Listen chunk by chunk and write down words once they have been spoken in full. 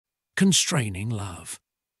Constraining Love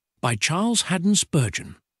by Charles Haddon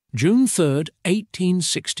Spurgeon, June 3,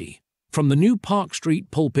 1860, from the New Park Street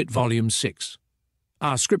Pulpit, Volume 6.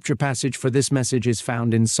 Our scripture passage for this message is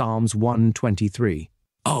found in Psalms 123.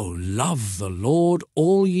 Oh, love the Lord,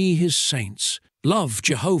 all ye his saints. Love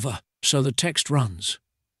Jehovah, so the text runs.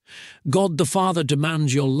 God the Father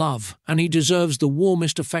demands your love, and he deserves the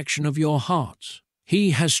warmest affection of your hearts. He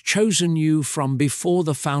has chosen you from before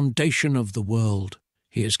the foundation of the world.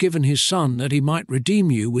 He has given his Son that he might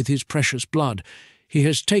redeem you with his precious blood. He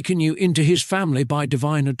has taken you into his family by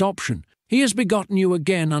divine adoption. He has begotten you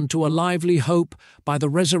again unto a lively hope by the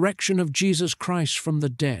resurrection of Jesus Christ from the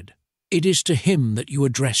dead. It is to him that you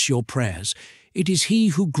address your prayers. It is he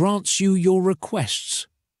who grants you your requests.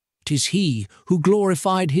 'Tis he who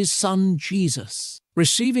glorified his Son Jesus,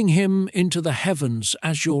 receiving him into the heavens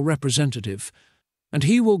as your representative, and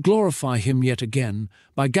he will glorify him yet again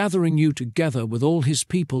by gathering you together with all his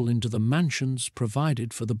people into the mansions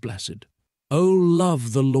provided for the blessed. O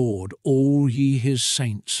love the Lord, all ye his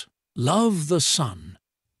saints. Love the Son.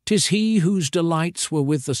 'Tis he whose delights were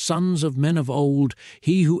with the sons of men of old,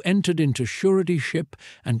 he who entered into suretyship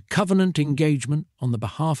and covenant engagement on the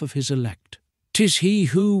behalf of his elect. 'Tis he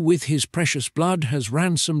who, with his precious blood, has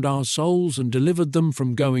ransomed our souls and delivered them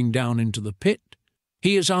from going down into the pit.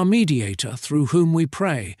 He is our mediator through whom we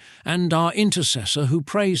pray, and our intercessor who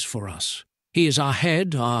prays for us. He is our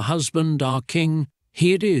head, our husband, our king.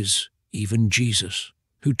 He it is, even Jesus,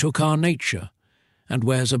 who took our nature and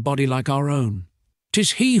wears a body like our own.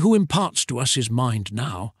 'Tis he who imparts to us his mind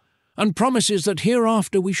now, and promises that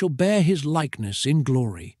hereafter we shall bear his likeness in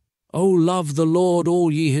glory. O love the Lord,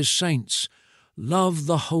 all ye his saints. Love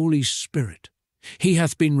the Holy Spirit. He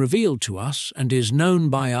hath been revealed to us, and is known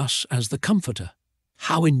by us as the Comforter.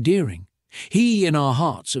 How endearing! He in our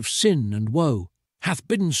hearts of sin and woe hath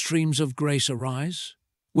bidden streams of grace arise,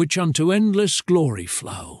 which unto endless glory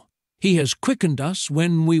flow. He has quickened us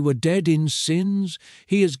when we were dead in sins.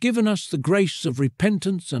 He has given us the grace of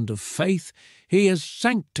repentance and of faith. He has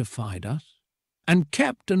sanctified us, and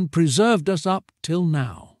kept and preserved us up till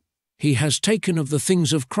now. He has taken of the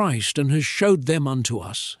things of Christ, and has showed them unto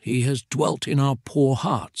us. He has dwelt in our poor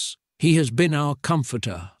hearts. He has been our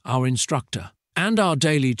comforter, our instructor, and our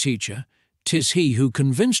daily teacher. 'Tis he who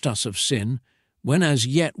convinced us of sin, when as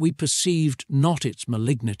yet we perceived not its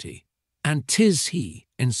malignity. And 'tis he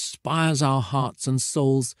inspires our hearts and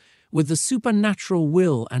souls with the supernatural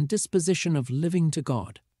will and disposition of living to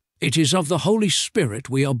God. It is of the Holy Spirit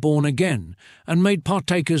we are born again, and made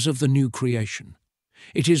partakers of the new creation.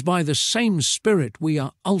 It is by the same Spirit we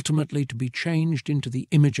are ultimately to be changed into the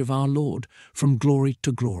image of our Lord, from glory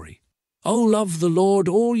to glory. O love the Lord,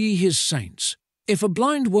 all ye his saints. If a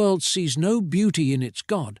blind world sees no beauty in its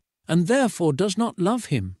God, and therefore does not love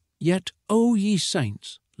him, yet, O ye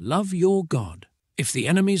saints, love your God. If the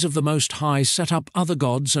enemies of the Most High set up other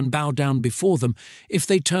gods and bow down before them, if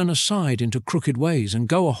they turn aside into crooked ways and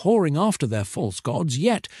go a-whoring after their false gods,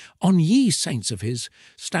 yet, on ye saints of his,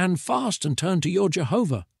 stand fast and turn to your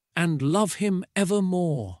Jehovah, and love him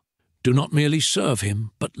evermore. Do not merely serve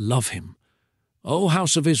him, but love him. O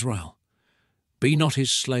house of Israel, be not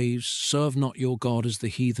his slaves, serve not your God as the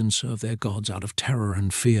heathen serve their gods out of terror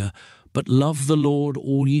and fear, but love the Lord,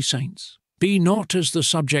 all ye saints. Be not as the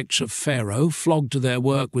subjects of Pharaoh, flogged to their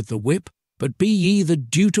work with the whip, but be ye the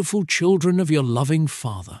dutiful children of your loving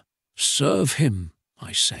Father. Serve him,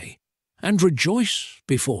 I say, and rejoice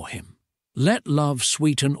before him. Let love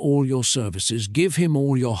sweeten all your services, give him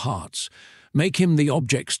all your hearts, make him the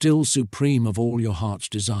object still supreme of all your heart's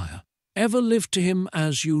desire. Ever live to him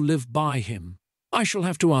as you live by him. I shall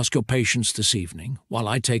have to ask your patience this evening, while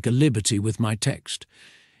I take a liberty with my text.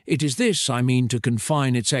 It is this I mean to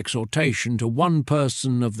confine its exhortation to one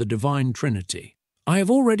person of the divine Trinity. I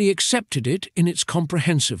have already accepted it in its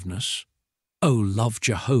comprehensiveness. O love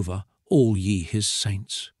Jehovah, all ye his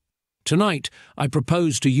saints. Tonight I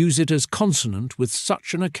propose to use it as consonant with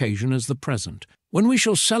such an occasion as the present, when we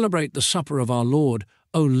shall celebrate the supper of our Lord.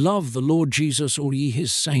 O love the Lord Jesus, all ye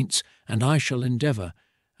his saints, and I shall endeavour,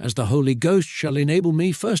 as the Holy Ghost shall enable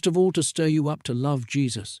me, first of all to stir you up to love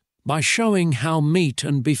Jesus, by showing how meet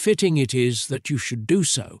and befitting it is that you should do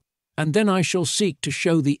so, and then I shall seek to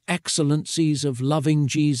show the excellencies of loving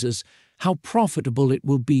Jesus, how profitable it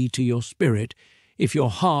will be to your spirit if your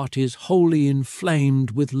heart is wholly inflamed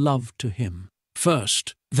with love to him.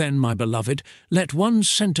 First, then, my beloved, let one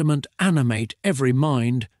sentiment animate every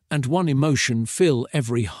mind, and one emotion fill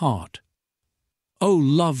every heart. O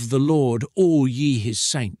love the Lord, all ye his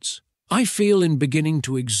saints. I feel in beginning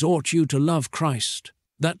to exhort you to love Christ,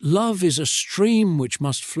 that love is a stream which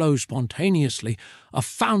must flow spontaneously, a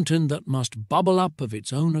fountain that must bubble up of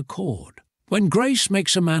its own accord. When grace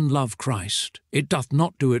makes a man love Christ, it doth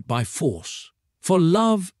not do it by force. For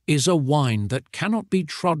love is a wine that cannot be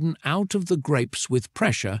trodden out of the grapes with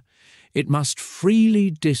pressure, it must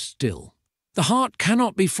freely distill. The heart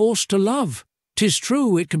cannot be forced to love. 'Tis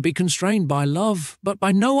true it can be constrained by love, but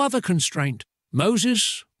by no other constraint.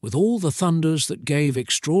 Moses, with all the thunders that gave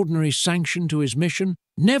extraordinary sanction to his mission,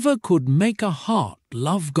 never could make a heart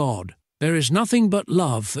love God. There is nothing but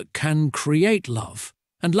love that can create love,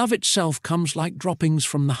 and love itself comes like droppings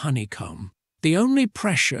from the honeycomb. The only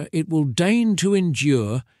pressure it will deign to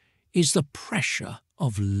endure is the pressure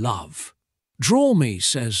of love. Draw me,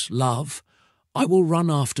 says love, I will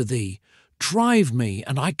run after thee. Drive me,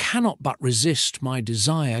 and I cannot but resist, my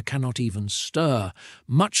desire cannot even stir,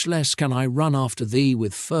 much less can I run after thee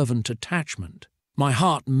with fervent attachment. My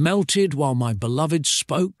heart melted while my beloved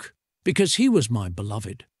spoke, because he was my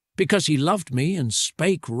beloved. Because he loved me and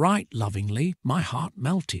spake right lovingly, my heart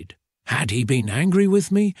melted. Had he been angry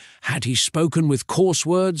with me, had he spoken with coarse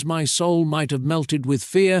words, my soul might have melted with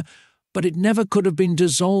fear, but it never could have been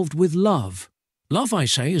dissolved with love. Love, I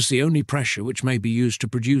say, is the only pressure which may be used to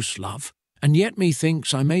produce love, and yet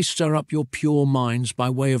methinks I may stir up your pure minds by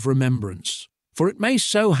way of remembrance. For it may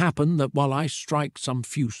so happen that while I strike some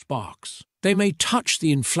few sparks, they may touch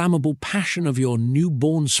the inflammable passion of your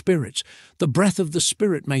new-born spirits. The breath of the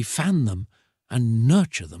Spirit may fan them and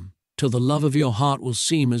nurture them, till the love of your heart will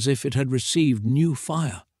seem as if it had received new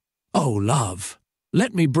fire. O love,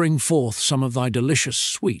 let me bring forth some of thy delicious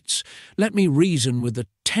sweets. Let me reason with the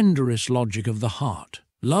tenderest logic of the heart.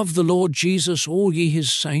 Love the Lord Jesus, all ye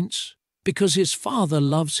his saints, because his Father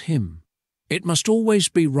loves him. It must always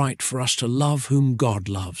be right for us to love whom God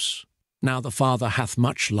loves. Now the Father hath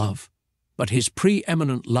much love, but his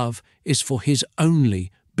preeminent love is for his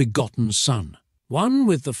only begotten Son, one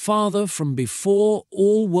with the Father from before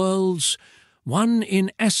all worlds, one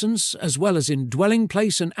in essence as well as in dwelling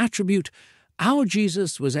place and attribute. Our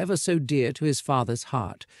Jesus was ever so dear to his Father's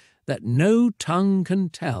heart, that no tongue can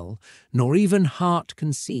tell, nor even heart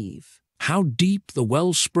conceive, how deep the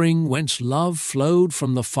wellspring whence love flowed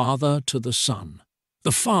from the Father to the Son.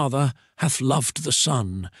 The Father hath loved the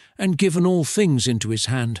Son, and given all things into his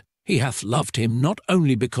hand. He hath loved him not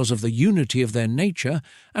only because of the unity of their nature,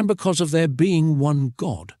 and because of their being one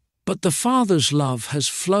God, but the Father's love has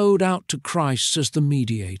flowed out to Christ as the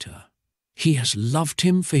mediator. He has loved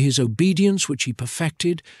him for his obedience which he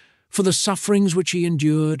perfected, for the sufferings which he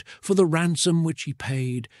endured, for the ransom which he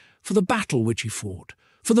paid, for the battle which he fought,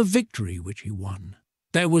 for the victory which he won.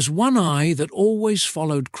 There was one eye that always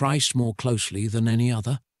followed Christ more closely than any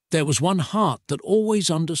other. There was one heart that always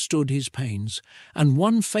understood his pains, and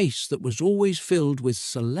one face that was always filled with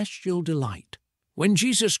celestial delight. When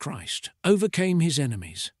Jesus Christ overcame his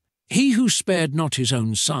enemies, he who spared not his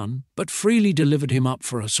own Son, but freely delivered him up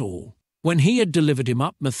for us all. When he had delivered him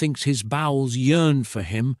up, methinks his bowels yearned for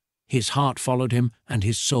him, his heart followed him, and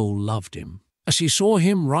his soul loved him. As he saw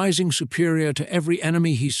him rising superior to every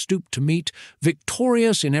enemy he stooped to meet,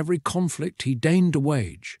 victorious in every conflict he deigned to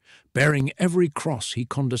wage, bearing every cross he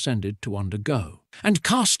condescended to undergo, and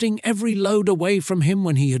casting every load away from him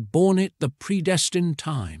when he had borne it the predestined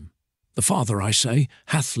time. The Father, I say,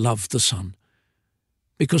 hath loved the Son,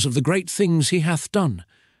 because of the great things he hath done,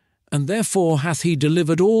 and therefore hath he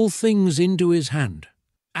delivered all things into his hand.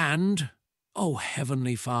 And, O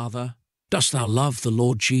heavenly Father, dost thou love the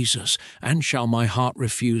Lord Jesus, and shall my heart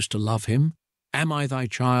refuse to love him? Am I thy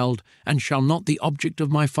child, and shall not the object of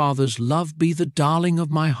my Father's love be the darling of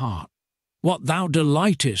my heart? What thou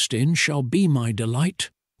delightest in shall be my delight.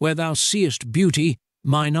 Where thou seest beauty,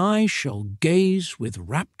 mine eye shall gaze with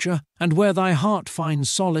rapture, and where thy heart finds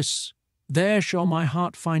solace, there shall my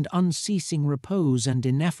heart find unceasing repose and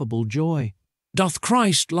ineffable joy. Doth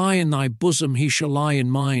Christ lie in thy bosom, he shall lie in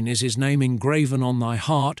mine. Is his name engraven on thy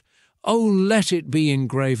heart? O let it be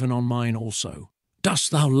engraven on mine also.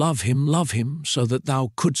 Dost thou love him, so that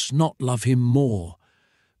thou couldst not love him more.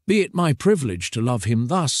 Be it my privilege to love him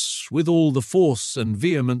thus, with all the force and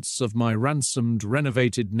vehemence of my ransomed,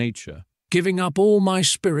 renovated nature, giving up all my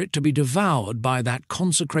spirit to be devoured by that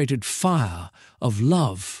consecrated fire of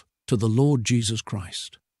love to the Lord Jesus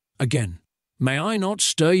Christ. Again, may I not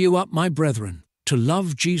stir you up, my brethren, to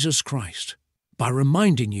love Jesus Christ, by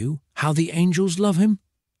reminding you how the angels love him?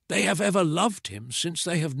 They have ever loved him since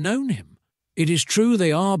they have known him. It is true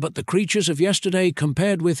they are but the creatures of yesterday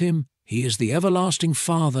compared with him. He is the everlasting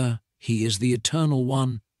Father, he is the eternal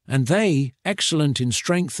One, and they, excellent in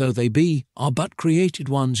strength though they be, are but created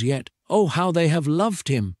ones yet. Oh, how they have loved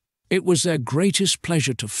him! It was their greatest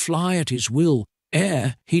pleasure to fly at his will,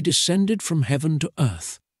 ere he descended from heaven to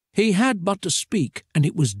earth. He had but to speak, and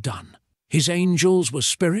it was done. His angels were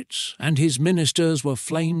spirits, and his ministers were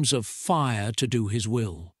flames of fire to do his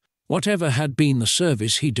will. Whatever had been the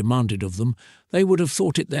service he demanded of them, they would have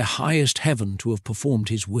thought it their highest heaven to have performed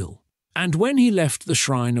his will. And when he left the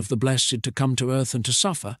shrine of the blessed to come to earth and to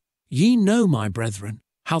suffer, ye know, my brethren,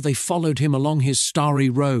 how they followed him along his starry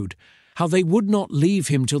road, how they would not leave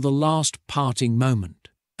him till the last parting moment.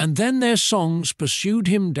 And then their songs pursued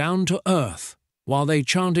him down to earth, while they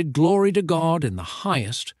chanted glory to God in the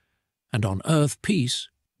highest, and on earth peace,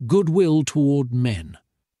 goodwill toward men.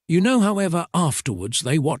 You know, however, afterwards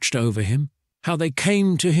they watched over him, how they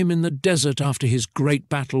came to him in the desert after his great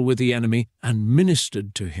battle with the enemy, and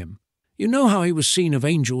ministered to him. You know how he was seen of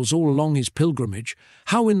angels all along his pilgrimage,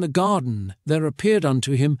 how in the garden there appeared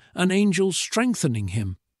unto him an angel strengthening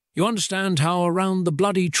him. You understand how around the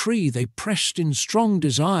bloody tree they pressed in strong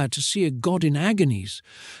desire to see a God in agonies,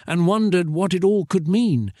 and wondered what it all could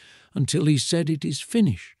mean, until he said, "It is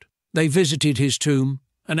finished." They visited his tomb.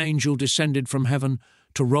 An angel descended from heaven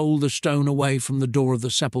to roll the stone away from the door of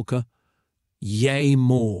the sepulchre. Yea,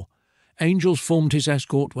 more. Angels formed his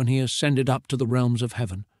escort when he ascended up to the realms of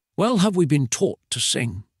heaven. Well have we been taught to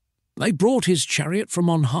sing. They brought his chariot from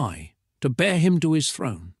on high, to bear him to his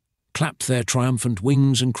throne, clapped their triumphant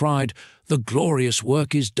wings and cried, "The glorious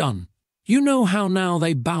work is done." You know how now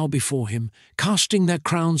they bow before him, casting their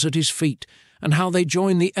crowns at his feet, and how they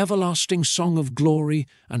join the everlasting song of glory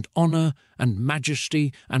and honour and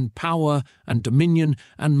majesty and power and dominion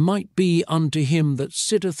and might be unto him that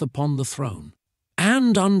sitteth upon the throne,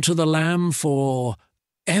 and unto the Lamb for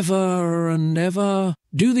ever and ever.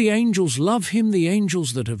 Do the angels love him, the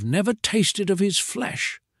angels that have never tasted of his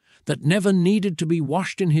flesh, that never needed to be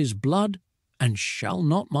washed in his blood? And shall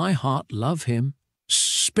not my heart love him?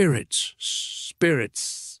 Spirits,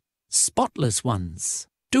 spirits, spotless ones,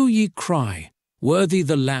 do ye cry, "Worthy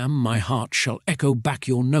the Lamb"? My heart shall echo back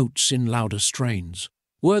your notes in louder strains.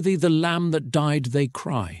 Worthy the Lamb that died, they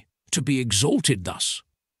cry, to be exalted thus.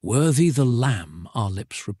 Worthy the Lamb, our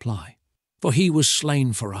lips reply, for he was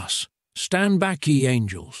slain for us. Stand back, ye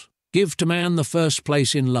angels. Give to man the first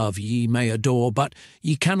place in love. Ye may adore, but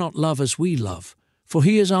ye cannot love as we love, for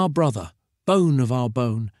he is our brother, bone of our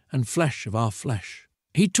bone, and flesh of our flesh.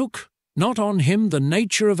 He took not on him the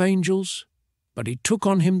nature of angels, but he took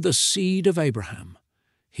on him the seed of Abraham.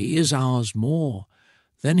 He is ours more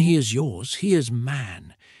than he is yours. He is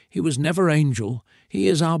man. He was never angel. He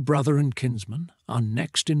is our brother and kinsman, our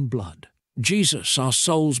next in blood. Jesus, our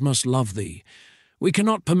souls must love thee. We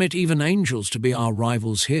cannot permit even angels to be our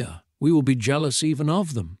rivals here. We will be jealous even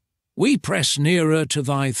of them. We press nearer to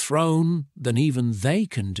thy throne than even they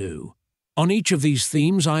can do. On each of these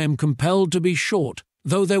themes I am compelled to be short,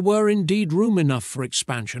 though there were indeed room enough for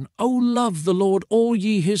expansion. O love the Lord, all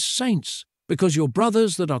ye his saints, because your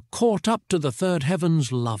brothers that are caught up to the third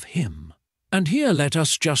heavens love him. And here let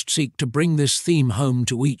us just seek to bring this theme home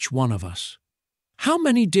to each one of us. How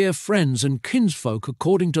many dear friends and kinsfolk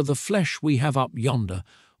according to the flesh we have up yonder,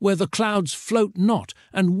 where the clouds float not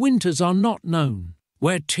and winters are not known,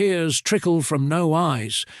 where tears trickle from no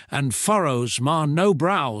eyes and furrows mar no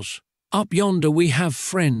brows? Up yonder we have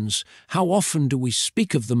friends. How often do we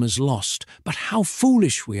speak of them as lost, but how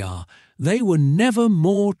foolish we are. They were never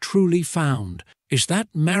more truly found. Is that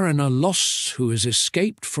mariner lost who has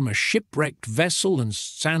escaped from a shipwrecked vessel and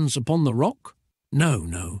stands upon the rock? No,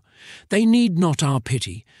 no, they need not our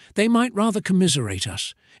pity. They might rather commiserate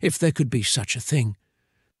us, if there could be such a thing.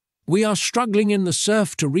 We are struggling in the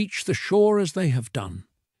surf to reach the shore as they have done.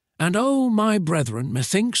 And oh, my brethren,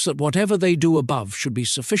 methinks that whatever they do above should be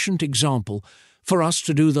sufficient example for us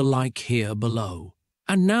to do the like here below.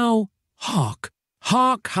 And now, hark,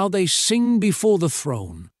 hark how they sing before the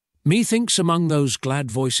throne. Methinks among those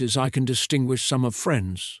glad voices I can distinguish some of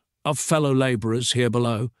friends, of fellow labourers here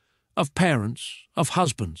below, of parents, of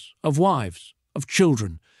husbands, of wives, of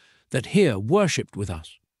children, that here worshipped with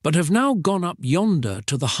us, but have now gone up yonder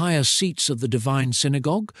to the higher seats of the divine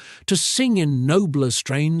synagogue to sing in nobler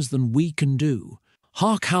strains than we can do.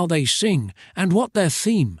 Hark how they sing, and what their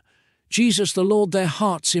theme! Jesus the Lord their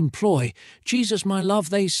hearts employ. Jesus my love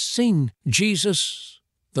they sing. Jesus,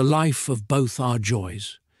 the life of both our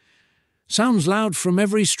joys. Sounds loud from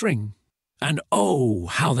every string. And oh,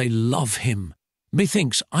 how they love him!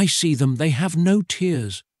 Methinks I see them, they have no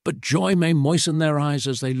tears, but joy may moisten their eyes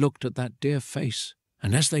as they looked at that dear face.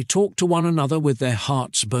 And as they talk to one another with their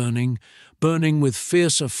hearts burning, burning with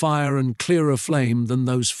fiercer fire and clearer flame than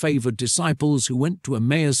those favoured disciples who went to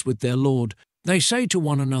Emmaus with their Lord, they say to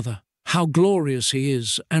one another, "How glorious he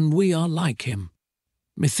is, and we are like him."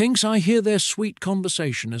 Methinks I hear their sweet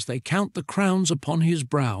conversation as they count the crowns upon his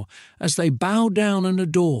brow, as they bow down and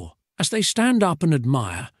adore, as they stand up and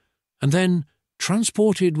admire, and then,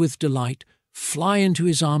 transported with delight, fly into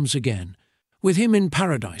his arms again, with him in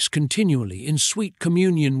paradise continually, in sweet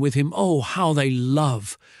communion with him. Oh, how they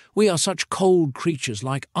love! We are such cold creatures,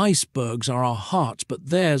 like icebergs are our hearts,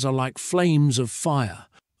 but theirs are like flames of fire.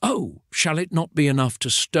 Oh, shall it not be enough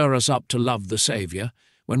to stir us up to love the Saviour,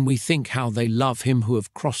 when we think how they love him who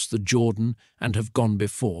have crossed the Jordan and have gone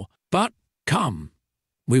before? But come,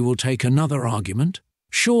 we will take another argument.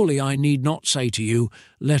 Surely I need not say to you,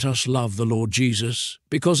 let us love the Lord Jesus,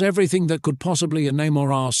 because everything that could possibly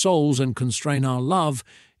enamor our souls and constrain our love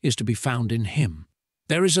is to be found in him.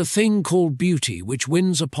 There is a thing called beauty which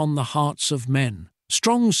wins upon the hearts of men.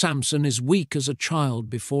 Strong Samson is weak as a child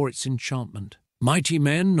before its enchantment. Mighty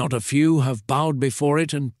men, not a few, have bowed before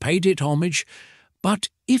it and paid it homage. But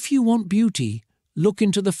if you want beauty, look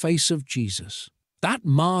into the face of Jesus. That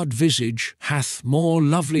marred visage hath more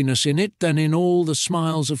loveliness in it than in all the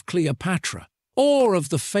smiles of Cleopatra, or of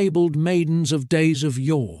the fabled maidens of days of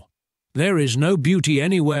yore. There is no beauty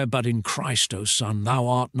anywhere but in Christ, O Son. Thou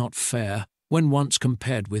art not fair, when once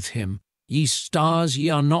compared with him. Ye stars,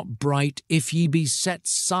 ye are not bright, if ye be set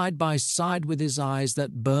side by side with his eyes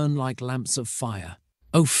that burn like lamps of fire.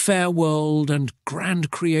 O fair world and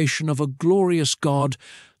grand creation of a glorious God,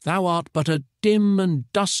 thou art but a dim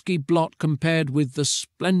and dusky blot compared with the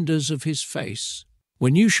splendours of his face.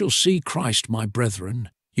 When you shall see Christ, my brethren,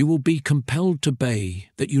 you will be compelled to bay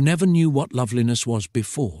that you never knew what loveliness was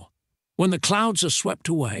before. When the clouds are swept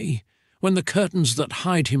away, when the curtains that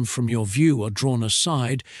hide him from your view are drawn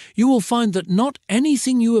aside, you will find that not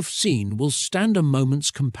anything you have seen will stand a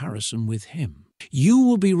moment's comparison with him. You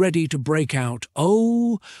will be ready to break out,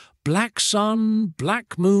 "Oh, black sun,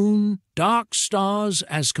 black moon, dark stars,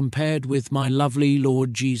 as compared with my lovely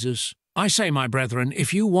Lord Jesus." I say, my brethren,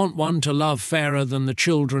 if you want one to love fairer than the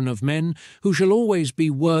children of men, who shall always be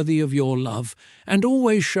worthy of your love, and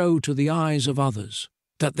always show to the eyes of others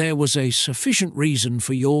that there was a sufficient reason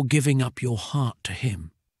for your giving up your heart to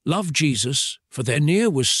him, love Jesus, for there ne'er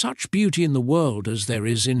was such beauty in the world as there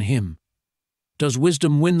is in him. Does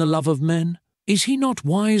wisdom win the love of men? Is he not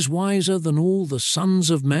wiser than all the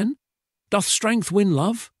sons of men? Doth strength win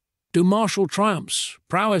love? Do martial triumphs,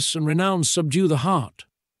 prowess and renown subdue the heart?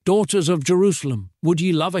 Daughters of Jerusalem, would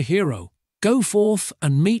ye love a hero? Go forth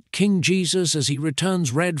and meet King Jesus as he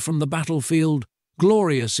returns red from the battlefield,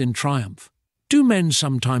 glorious in triumph. Do men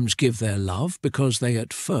sometimes give their love because they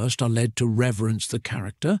at first are led to reverence the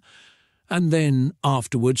character, and then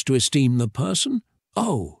afterwards to esteem the person?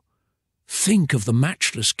 Oh, think of the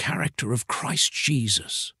matchless character of Christ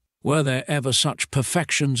Jesus. Were there ever such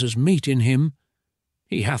perfections as meet in him?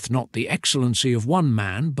 He hath not the excellency of one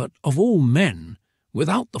man, but of all men,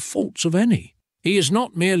 without the faults of any. He is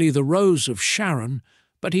not merely the rose of Sharon,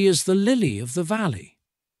 but he is the lily of the valley.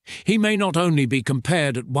 He may not only be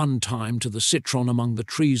compared at one time to the citron among the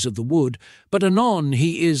trees of the wood, but anon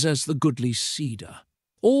he is as the goodly cedar.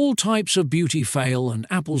 All types of beauty fail, and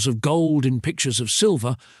apples of gold in pictures of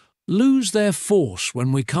silver lose their force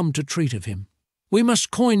when we come to treat of him. We must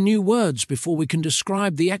coin new words before we can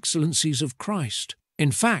describe the excellencies of Christ.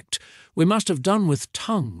 In fact, we must have done with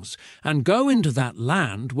tongues, and go into that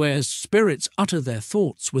land where spirits utter their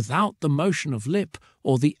thoughts without the motion of lip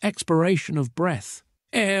or the expiration of breath,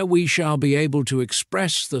 ere we shall be able to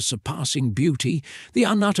express the surpassing beauty, the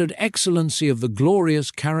unuttered excellency of the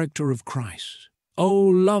glorious character of Christ. Oh,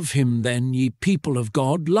 love him then, ye people of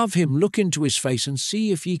God, love him, look into his face, and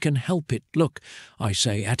see if ye can help it. Look, I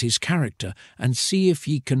say, at his character, and see if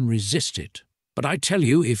ye can resist it. But I tell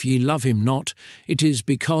you, if ye love him not, it is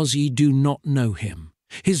because ye do not know him.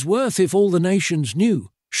 His worth if all the nations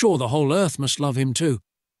knew, sure the whole earth must love him too.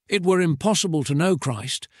 It were impossible to know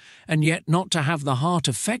Christ, and yet not to have the heart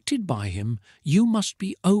affected by him. You must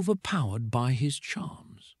be overpowered by his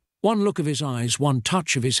charms. One look of his eyes, one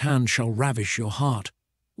touch of his hand shall ravish your heart.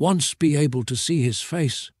 Once be able to see his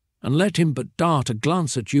face, and let him but dart a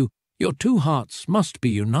glance at you, your two hearts must be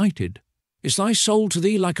united. Is thy soul to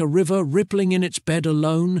thee like a river rippling in its bed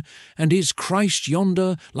alone, and is Christ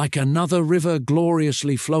yonder like another river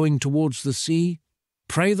gloriously flowing towards the sea?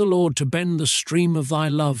 Pray the Lord to bend the stream of thy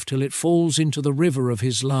love till it falls into the river of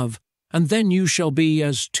his love, and then you shall be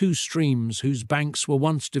as two streams whose banks were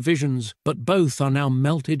once divisions, but both are now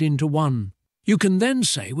melted into one. You can then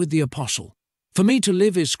say with the apostle, "For me to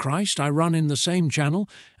live is Christ, I run in the same channel,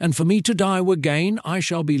 and for me to die were gain, I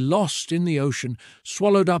shall be lost in the ocean,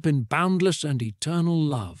 swallowed up in boundless and eternal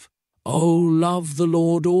love. O love the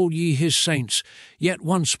Lord, all ye his saints, yet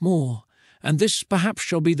once more, and this perhaps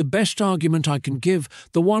shall be the best argument I can give,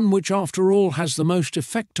 the one which after all has the most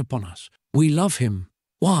effect upon us. We love him.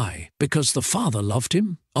 Why? Because the Father loved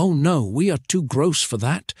him? Oh no, we are too gross for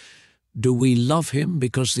that. Do we love him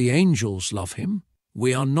because the angels love him?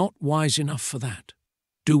 We are not wise enough for that.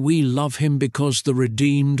 Do we love him because the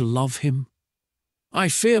redeemed love him? I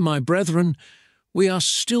fear, my brethren, we are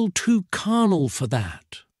still too carnal for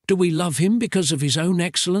that. Do we love him because of his own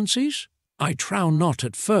excellencies? I trow not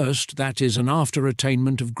at first. That is an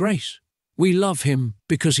after-attainment of grace. We love him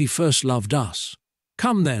because he first loved us.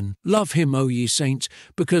 Come then, love him, O ye saints,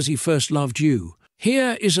 because he first loved you.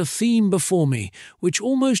 Here is a theme before me which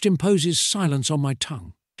almost imposes silence on my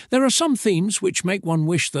tongue. There are some themes which make one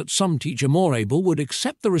wish that some teacher more able would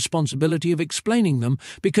accept the responsibility of explaining them,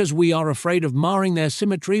 because we are afraid of marring their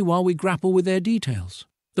symmetry while we grapple with their details.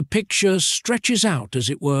 The picture stretches out, as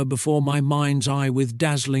it were, before my mind's eye with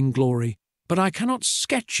dazzling glory, but I cannot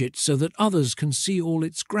sketch it so that others can see all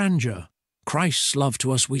its grandeur. Christ's love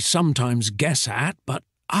to us we sometimes guess at, but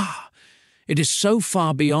it is so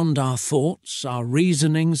far beyond our thoughts, our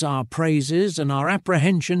reasonings, our praises, and our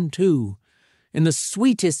apprehension too. In the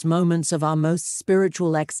sweetest moments of our most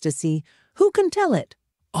spiritual ecstasy, who can tell it?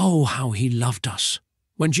 Oh, how he loved us!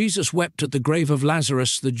 When Jesus wept at the grave of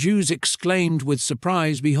Lazarus, the Jews exclaimed with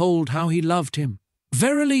surprise, "Behold, how he loved him!"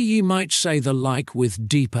 Verily ye might say the like with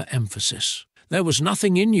deeper emphasis. There was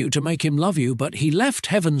nothing in you to make him love you, but he left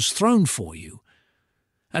heaven's throne for you.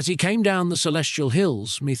 As he came down the celestial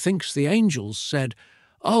hills, methinks the angels said,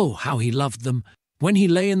 "Oh, how he loved them!" When he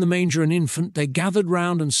lay in the manger an infant, they gathered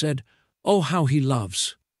round and said, "Oh, how he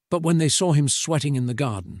loves!" But when they saw him sweating in the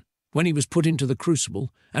garden, when he was put into the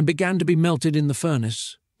crucible and began to be melted in the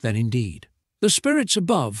furnace, then indeed the spirits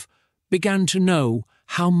above began to know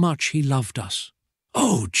how much he loved us.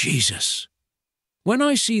 Oh, Jesus! When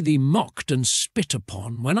I see thee mocked and spit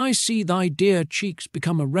upon, when I see thy dear cheeks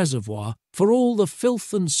become a reservoir for all the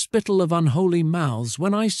filth and spittle of unholy mouths,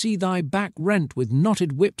 when I see thy back rent with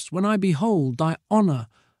knotted whips, when I behold thy honour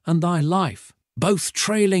and thy life both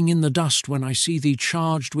trailing in the dust, when I see thee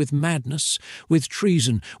charged with madness, with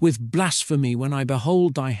treason, with blasphemy, when I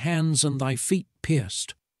behold thy hands and thy feet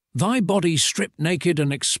pierced, thy body stripped naked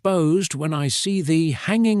and exposed, when I see thee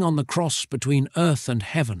hanging on the cross between earth and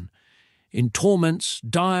heaven, in torments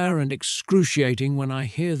dire and excruciating, when I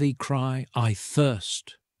hear thee cry, "I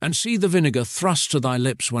thirst," and see the vinegar thrust to thy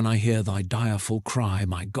lips, when I hear thy direful cry,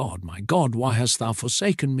 my God, why hast thou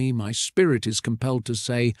forsaken me?" My spirit is compelled to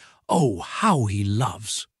say, oh, how he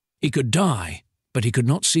loves! He could die, but he could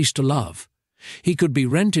not cease to love. He could be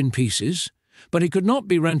rent in pieces, but he could not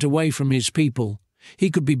be rent away from his people. He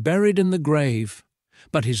could be buried in the grave,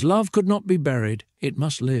 but his love could not be buried. It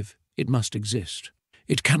must live, it must exist.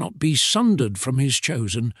 It cannot be sundered from his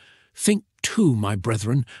chosen. Think too, my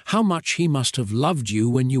brethren, how much he must have loved you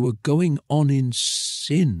when you were going on in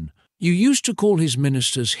sin. You used to call his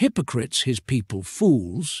ministers hypocrites, his people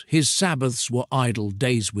fools. His Sabbaths were idle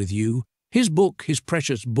days with you. His book, his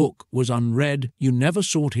precious book, was unread. You never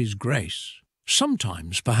sought his grace.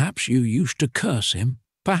 Sometimes, perhaps, you used to curse him,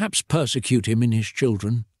 perhaps persecute him in his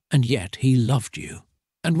children, and yet he loved you.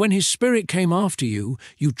 And when his spirit came after you,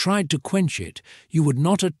 you tried to quench it. You would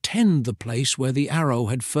not attend the place where the arrow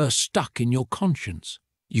had first stuck in your conscience.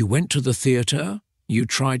 You went to the theatre, you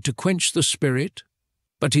tried to quench the spirit,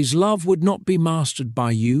 but his love would not be mastered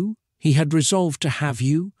by you. He had resolved to have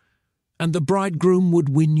you, and the bridegroom would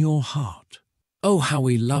win your heart. Oh, how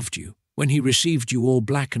he loved you, when he received you all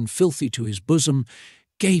black and filthy to his bosom,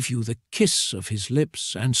 gave you the kiss of his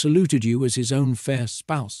lips, and saluted you as his own fair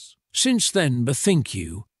spouse. Since then, bethink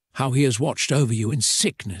you how he has watched over you in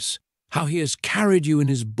sickness, how he has carried you in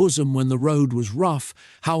his bosom when the road was rough,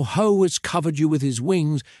 how Ho has covered you with his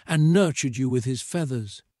wings and nurtured you with his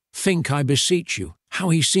feathers. Think, I beseech you, how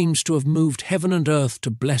he seems to have moved heaven and earth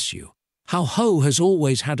to bless you, how Ho has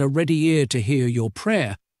always had a ready ear to hear your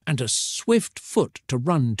prayer and a swift foot to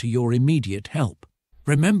run to your immediate help.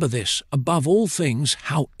 Remember this, above all things,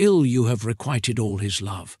 how ill you have requited all his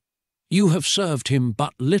love. You have served him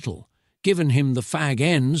but little, given him the fag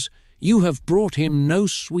ends, you have brought him no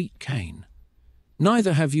sweet cane.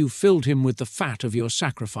 Neither have you filled him with the fat of your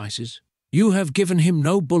sacrifices. You have given him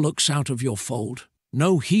no bullocks out of your fold,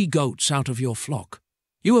 no he-goats out of your flock.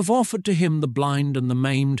 You have offered to him the blind and the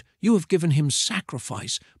maimed, you have given him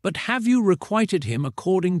sacrifice, but have you requited him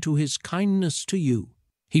according to his kindness to you?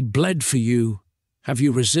 He bled for you. Have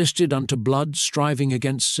you resisted unto blood, striving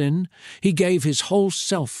against sin? He gave his whole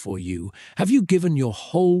self for you. Have you given your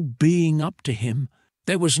whole being up to him?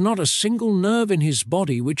 There was not a single nerve in his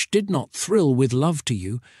body which did not thrill with love to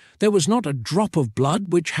you. There was not a drop of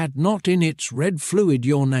blood which had not in its red fluid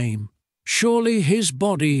your name. Surely his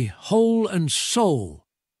body, whole and soul,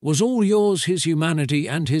 was all yours, his humanity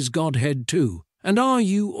and his Godhead too. And are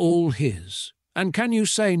you all his? And can you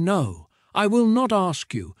say, no, I will not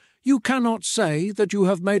ask you? You cannot say that you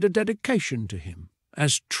have made a dedication to him,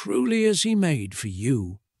 as truly as he made for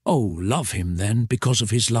you. Oh, love him then, because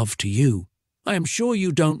of his love to you. I am sure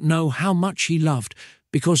you don't know how much he loved,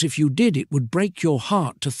 because if you did it would break your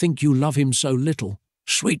heart to think you love him so little.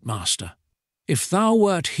 Sweet Master, if thou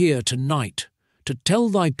wert here tonight to tell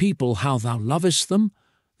thy people how thou lovest them,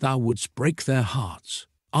 thou wouldst break their hearts.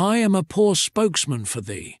 I am a poor spokesman for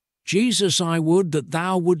thee. Jesus, I would that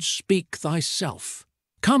thou wouldst speak thyself.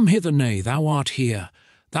 Come hither, nay, thou art here.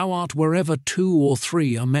 Thou art wherever 2 or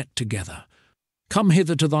 3 are met together. Come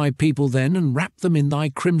hither to thy people then, and wrap them in thy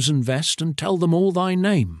crimson vest, and tell them all thy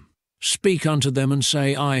name. Speak unto them, and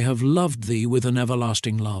say, I have loved thee with an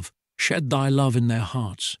everlasting love. Shed thy love in their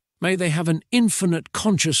hearts. May they have an infinite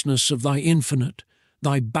consciousness of thy infinite,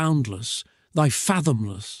 thy boundless, thy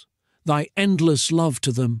fathomless, thy endless love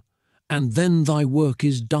to them, and then thy work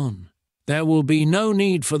is done. There will be no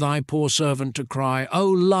need for thy poor servant to cry, O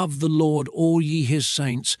love the Lord, all ye his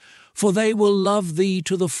saints, for they will love thee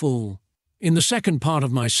to the full. In the second part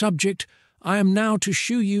of my subject, I am now to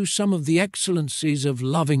shew you some of the excellencies of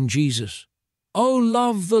loving Jesus. O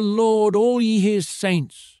love the Lord, all ye his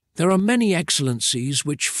saints. There are many excellencies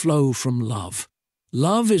which flow from love.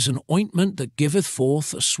 Love is an ointment that giveth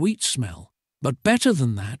forth a sweet smell. But better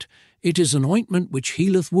than that, it is an ointment which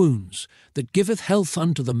healeth wounds, that giveth health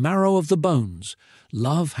unto the marrow of the bones.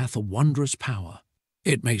 Love hath a wondrous power.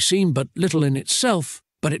 It may seem but little in itself,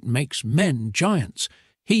 but it makes men giants.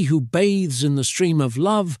 He who bathes in the stream of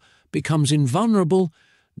love becomes invulnerable,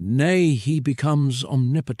 nay, he becomes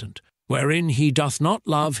omnipotent. Wherein he doth not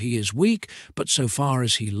love, he is weak, but so far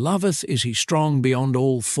as he loveth is he strong beyond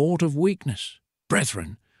all thought of weakness.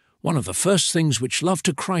 Brethren, one of the first things which love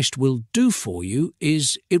to Christ will do for you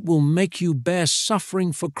is it will make you bear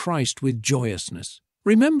suffering for Christ with joyousness.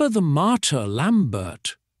 Remember the martyr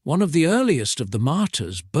Lambert, one of the earliest of the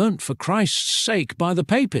martyrs, burnt for Christ's sake by the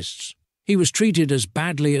papists. He was treated as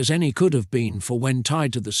badly as any could have been, for when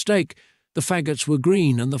tied to the stake, the faggots were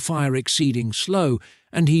green and the fire exceeding slow,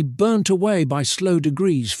 and he burnt away by slow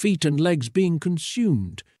degrees, feet and legs being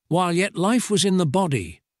consumed, while yet life was in the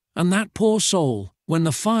body. And that poor soul, when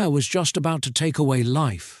the fire was just about to take away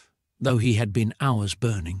life, though he had been hours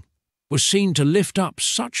burning, was seen to lift up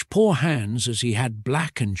such poor hands as he had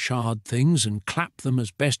black and charred things, and clap them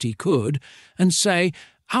as best he could, and say,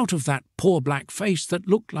 out of that poor black face that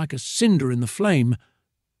looked like a cinder in the flame,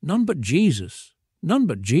 none but Jesus, none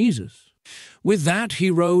but Jesus. With that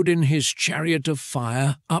he rode in his chariot of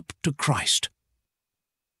fire up to Christ.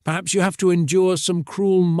 Perhaps you have to endure some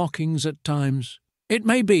cruel mockings at times. It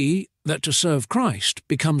may be that to serve Christ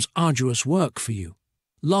becomes arduous work for you.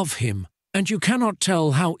 Love him, and you cannot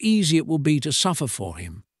tell how easy it will be to suffer for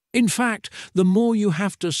him. In fact, the more you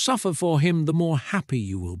have to suffer for him, the more happy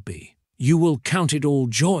you will be. You will count it all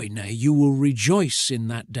joy, nay, you will rejoice in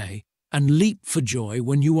that day, and leap for joy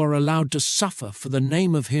when you are allowed to suffer for the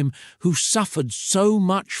name of him who suffered so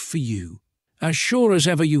much for you. As sure as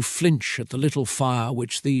ever you flinch at the little fire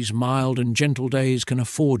which these mild and gentle days can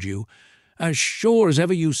afford you, as sure as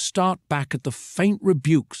ever you start back at the faint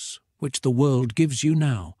rebukes which the world gives you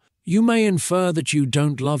now, you may infer that you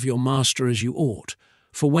don't love your master as you ought,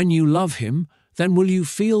 for when you love him, then will you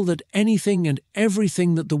feel that anything and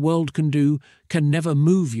everything that the world can do can never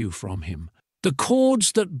move you from him. The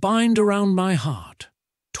cords that bind around my heart,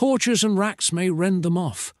 tortures and racks may rend them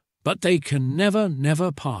off, but they can never,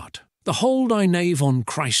 never part. The hold I nave on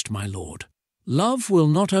Christ, my Lord. Love will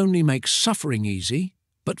not only make suffering easy,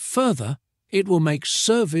 but further, it will make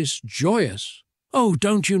service joyous. Oh,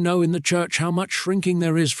 don't you know in the church how much shrinking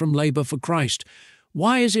there is from labour for Christ?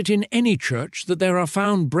 Why is it in any church that there are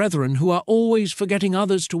found brethren who are always forgetting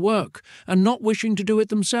others to work, and not wishing to do it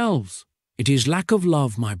themselves? It is lack of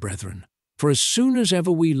love, my brethren. For as soon as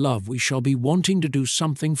ever we love, we shall be wanting to do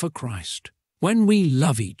something for Christ. When we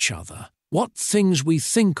love each other, what things we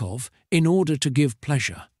think of in order to give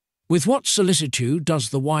pleasure. With what solicitude does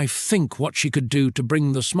the wife think what she could do to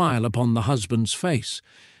bring the smile upon the husband's face?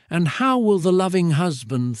 And how will the loving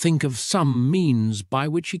husband think of some means by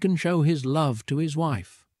which he can show his love to his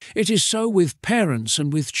wife? It is so with parents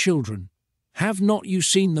and with children. Have not you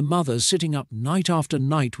seen the mother sitting up night after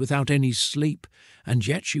night without any sleep, and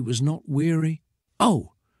yet she was not weary?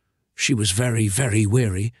 Oh, she was very, very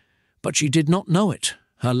weary, but she did not know it.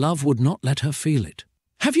 Her love would not let her feel it.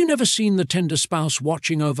 Have you never seen the tender spouse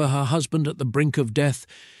watching over her husband at the brink of death,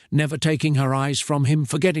 never taking her eyes from him,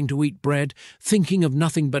 forgetting to eat bread, thinking of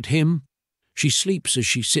nothing but him? She sleeps as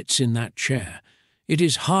she sits in that chair. It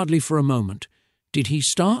is hardly for a moment. Did he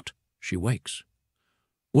start? She wakes.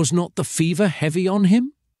 Was not the fever heavy on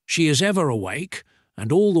him? She is ever awake,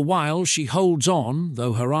 and all the while she holds on,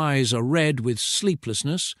 though her eyes are red with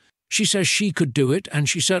sleeplessness. She says she could do it, and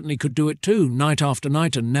she certainly could do it too, night after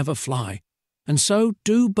night, and never fly. And so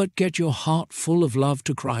do but get your heart full of love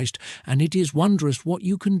to Christ, and it is wondrous what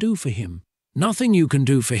you can do for him. Nothing you can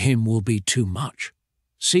do for him will be too much.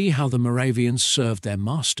 See how the Moravians served their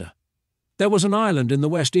master. There was an island in the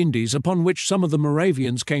West Indies upon which some of the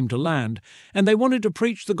Moravians came to land, and they wanted to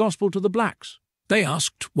preach the gospel to the blacks. They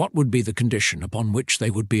asked what would be the condition upon which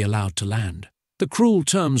they would be allowed to land. The cruel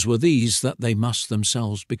terms were these, that they must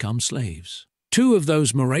themselves become slaves. 2 of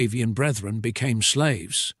those Moravian brethren became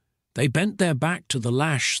slaves. They bent their back to the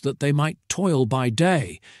lash that they might toil by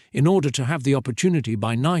day, in order to have the opportunity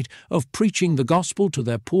by night of preaching the gospel to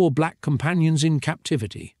their poor black companions in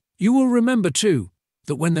captivity. You will remember, too,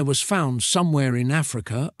 that when there was found somewhere in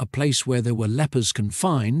Africa a place where there were lepers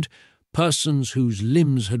confined, persons whose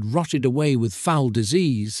limbs had rotted away with foul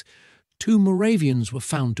disease, 2 Moravians were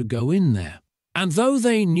found to go in there. And though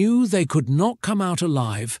they knew they could not come out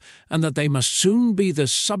alive, and that they must soon be the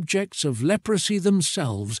subjects of leprosy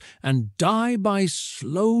themselves, and die by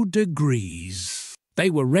slow degrees, they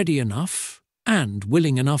were ready enough, and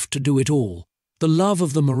willing enough to do it all. The love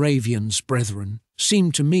of the Moravians, brethren,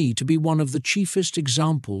 seemed to me to be one of the chiefest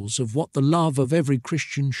examples of what the love of every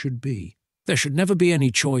Christian should be. There should never be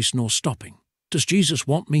any choice nor stopping. Does Jesus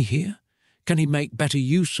want me here? Can he make better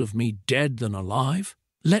use of me dead than alive?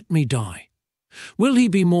 Let me die. Will he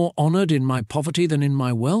be more honoured in my poverty than in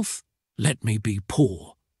my wealth? Let me be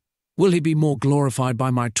poor. Will he be more glorified by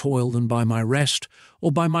my toil than by my rest,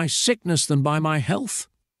 or by my sickness than by my health?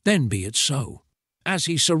 Then be it so. As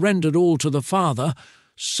he surrendered all to the Father,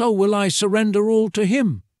 so will I surrender all to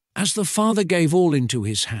him. As the Father gave all into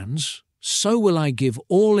his hands, so will I give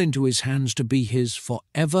all into his hands to be his for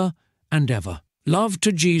ever and ever. Love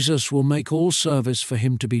to Jesus will make all service for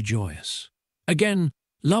him to be joyous. Again,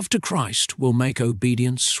 love to Christ will make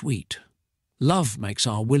obedience sweet. Love makes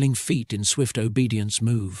our willing feet in swift obedience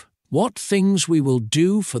move. What things we will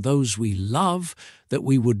do for those we love that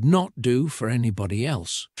we would not do for anybody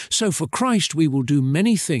else. So for Christ we will do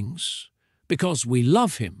many things because we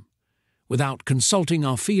love him, without consulting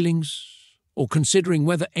our feelings or considering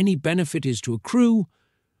whether any benefit is to accrue,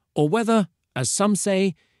 or whether, as some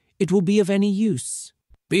say, it will be of any use.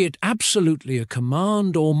 Be it absolutely a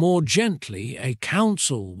command, or more gently a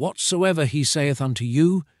counsel, whatsoever he saith unto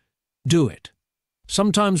you, do it.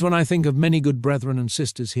 Sometimes when I think of many good brethren and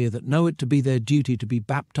sisters here that know it to be their duty to be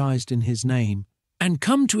baptized in his name, and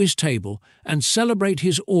come to his table and celebrate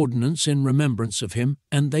his ordinance in remembrance of him,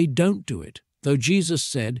 and they don't do it, though Jesus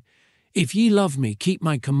said, If ye love me, keep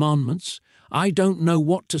my commandments, I don't know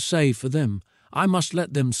what to say for them. I must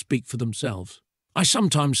let them speak for themselves. I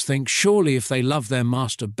sometimes think surely if they love their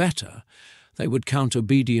master better, they would count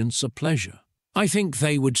obedience a pleasure. I think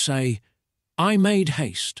they would say, I made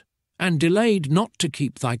haste, and delayed not to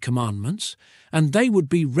keep thy commandments, and they would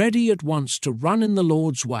be ready at once to run in the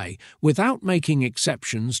Lord's way, without making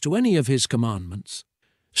exceptions to any of his commandments.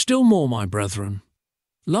 Still more, my brethren,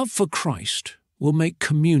 love for Christ will make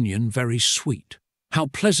communion very sweet. How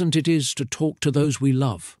pleasant it is to talk to those we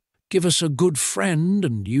love. Give us a good friend,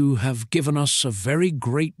 and you have given us a very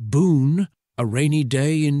great boon. A rainy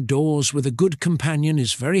day indoors with a good companion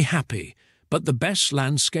is very happy, but the best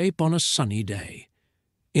landscape on a sunny day,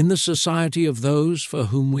 in the society of those for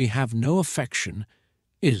whom we have no affection,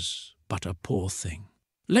 is but a poor thing.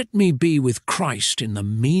 Let me be with Christ in the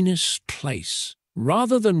meanest place,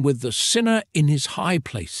 rather than with the sinner in his high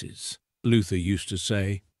places. Luther used to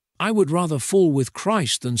say, I would rather fall with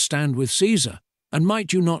Christ than stand with Caesar. And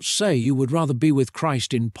might you not say you would rather be with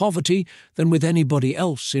Christ in poverty than with anybody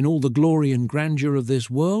else in all the glory and grandeur of this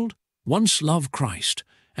world? Once love Christ,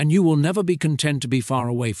 and you will never be content to be far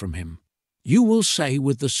away from him. You will say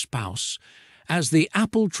with the spouse, As the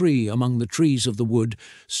apple tree among the trees of the wood,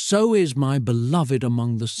 so is my beloved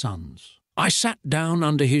among the sons. I sat down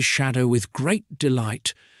under his shadow with great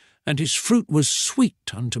delight, and his fruit was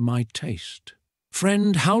sweet unto my taste.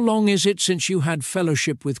 Friend, how long is it since you had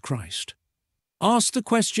fellowship with Christ? Ask the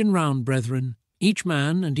question round, brethren. Each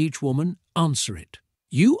man and each woman answer it.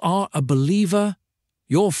 You are a believer.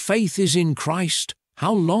 Your faith is in Christ.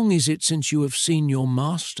 How long is it since you have seen your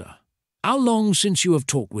Master? How long since you have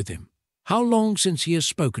talked with him? How long since he has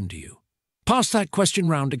spoken to you? Pass that question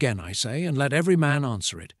round again, I say, and let every man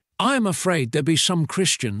answer it. I am afraid there be some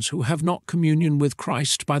Christians who have not communion with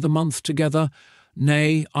Christ by the month together,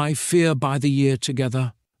 nay, I fear by the year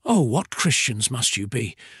together. Oh, what Christians must you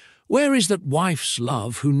be! Where is that wife's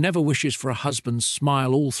love who never wishes for a husband's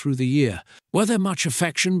smile all through the year? Were there much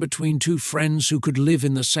affection between two friends who could live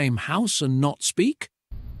in the same house and not speak?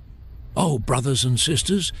 Oh, brothers and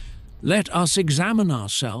sisters, let us examine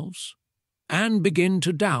ourselves and begin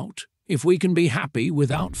to doubt if we can be happy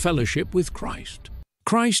without fellowship with Christ.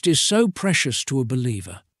 Christ is so precious to a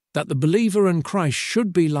believer that the believer and Christ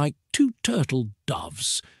should be like two turtle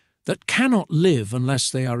doves that cannot live unless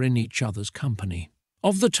they are in each other's company.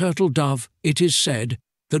 Of the turtle dove, it is said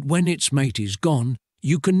that when its mate is gone,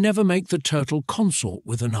 you can never make the turtle consort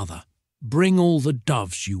with another. Bring all the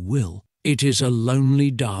doves you will. It is a lonely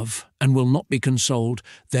dove and will not be consoled.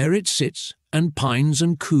 There it sits and pines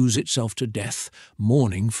and coos itself to death,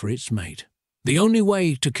 mourning for its mate. The only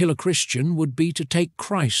way to kill a Christian would be to take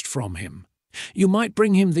Christ from him. You might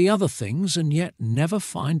bring him the other things and yet never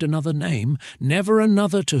find another name, never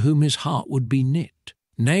another to whom his heart would be knit.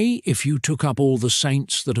 Nay, if you took up all the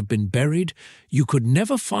saints that have been buried, you could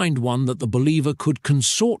never find one that the believer could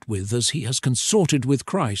consort with as he has consorted with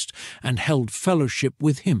Christ and held fellowship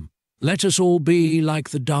with him. Let us all be like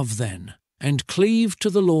the dove then, and cleave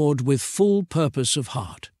to the Lord with full purpose of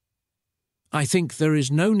heart. I think there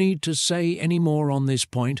is no need to say any more on this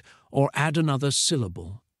point or add another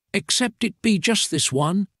syllable, except it be just this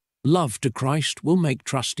one: love to Christ will make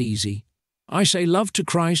trust easy. I say love to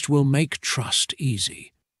Christ will make trust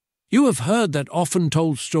easy. You have heard that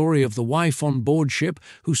often-told story of the wife on board ship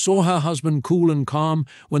who saw her husband cool and calm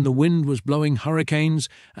when the wind was blowing hurricanes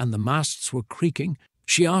and the masts were creaking.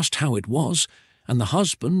 She asked how it was, and the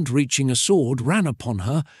husband, reaching a sword, ran upon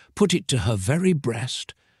her, put it to her very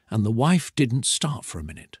breast, and the wife didn't start for a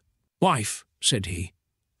minute. "Wife," said he,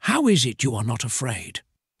 "how is it you are not afraid?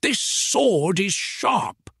 This sword is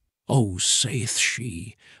sharp." "Oh," saith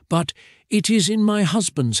she, "but it is in my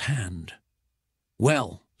husband's hand."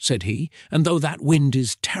 "Well," said he, "and though that wind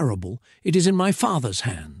is terrible, it is in my Father's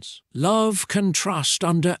hands." Love can trust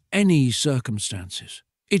under any circumstances.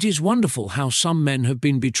 It is wonderful how some men have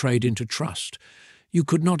been betrayed into trust. You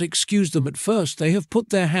could not excuse them at first. They have put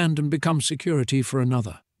their hand and become security for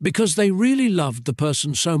another, because they really loved the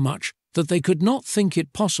person so much that they could not think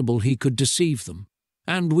it possible he could deceive them.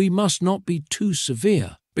 And we must not be too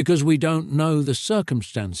severe, because we don't know the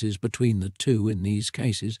circumstances between the two in these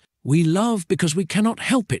cases. We love because we cannot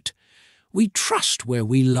help it. We trust where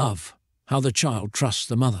we love. How the child trusts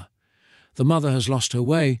the mother. The mother has lost her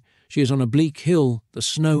way. She is on a bleak hill, the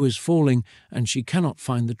snow is falling, and she cannot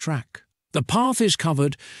find the track. The path is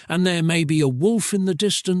covered, and there may be a wolf in the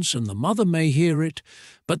distance, and the mother may hear it,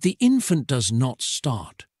 but the infant does not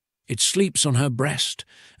start. It sleeps on her breast,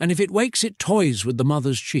 and if it wakes it toys with the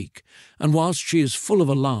mother's cheek, and whilst she is full of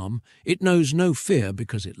alarm, it knows no fear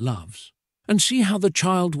because it loves. And see how the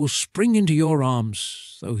child will spring into your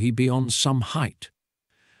arms, though he be on some height.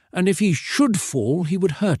 And if he should fall, he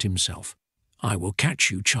would hurt himself. "I will catch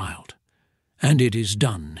you, child." And it is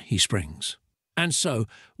done, he springs. And so,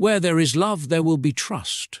 where there is love, there will be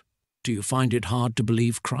trust. Do you find it hard to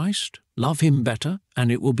believe Christ? Love him better,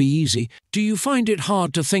 and it will be easy. Do you find it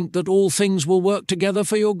hard to think that all things will work together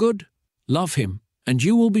for your good? Love him, and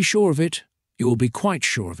you will be sure of it. You will be quite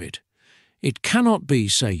sure of it. It cannot be,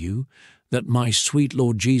 say you, that my sweet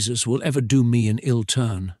Lord Jesus will ever do me an ill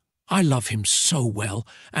turn. I love him so well,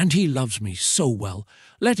 and he loves me so well.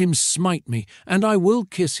 Let him smite me, and I will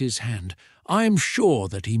kiss his hand. I am sure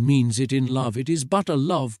that he means it in love. It is but a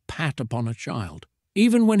love pat upon a child.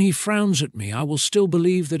 Even when he frowns at me, I will still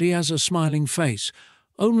believe that he has a smiling face,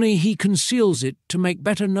 only he conceals it to make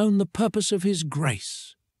better known the purpose of his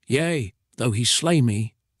grace. Yea, though he slay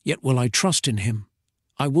me, yet will I trust in him.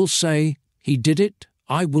 I will say, he did it,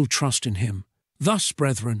 I will trust in him. Thus,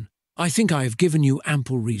 brethren, I think I have given you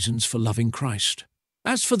ample reasons for loving Christ.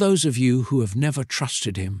 As for those of you who have never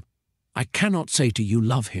trusted him, I cannot say to you,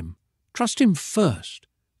 love him. Trust him first,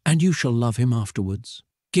 and you shall love him afterwards.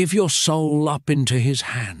 Give your soul up into his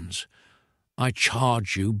hands. I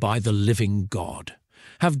charge you by the living God.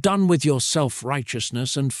 Have done with your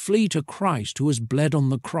self-righteousness and flee to Christ who has bled on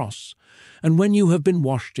the cross. And when you have been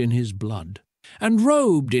washed in his blood and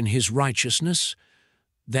robed in his righteousness,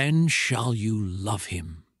 then shall you love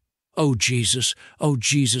him. O Jesus,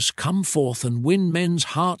 come forth and win men's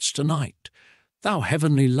hearts tonight. Thou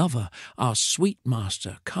heavenly lover, our sweet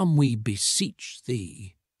master, come we beseech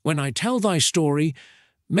thee. When I tell thy story,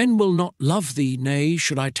 men will not love thee, nay,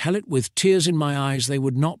 should I tell it with tears in my eyes, they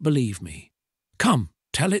would not believe me. Come,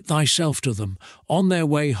 tell it thyself to them. On their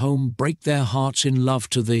way home, break their hearts in love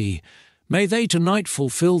to thee. May they tonight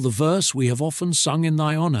fulfill the verse we have often sung in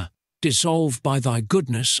thy honour. Dissolved by thy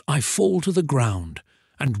goodness, I fall to the ground,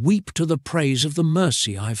 and weep to the praise of the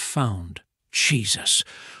mercy I've found. Jesus,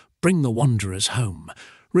 Bring the wanderers home.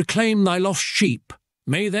 Reclaim thy lost sheep.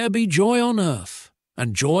 May there be joy on earth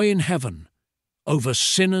and joy in heaven over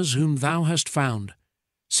sinners whom thou hast found,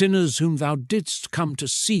 sinners whom thou didst come to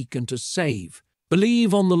seek and to save.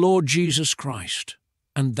 Believe on the Lord Jesus Christ,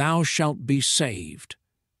 and thou shalt be saved,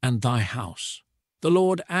 and thy house. The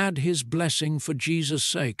Lord add his blessing for Jesus'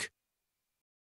 sake.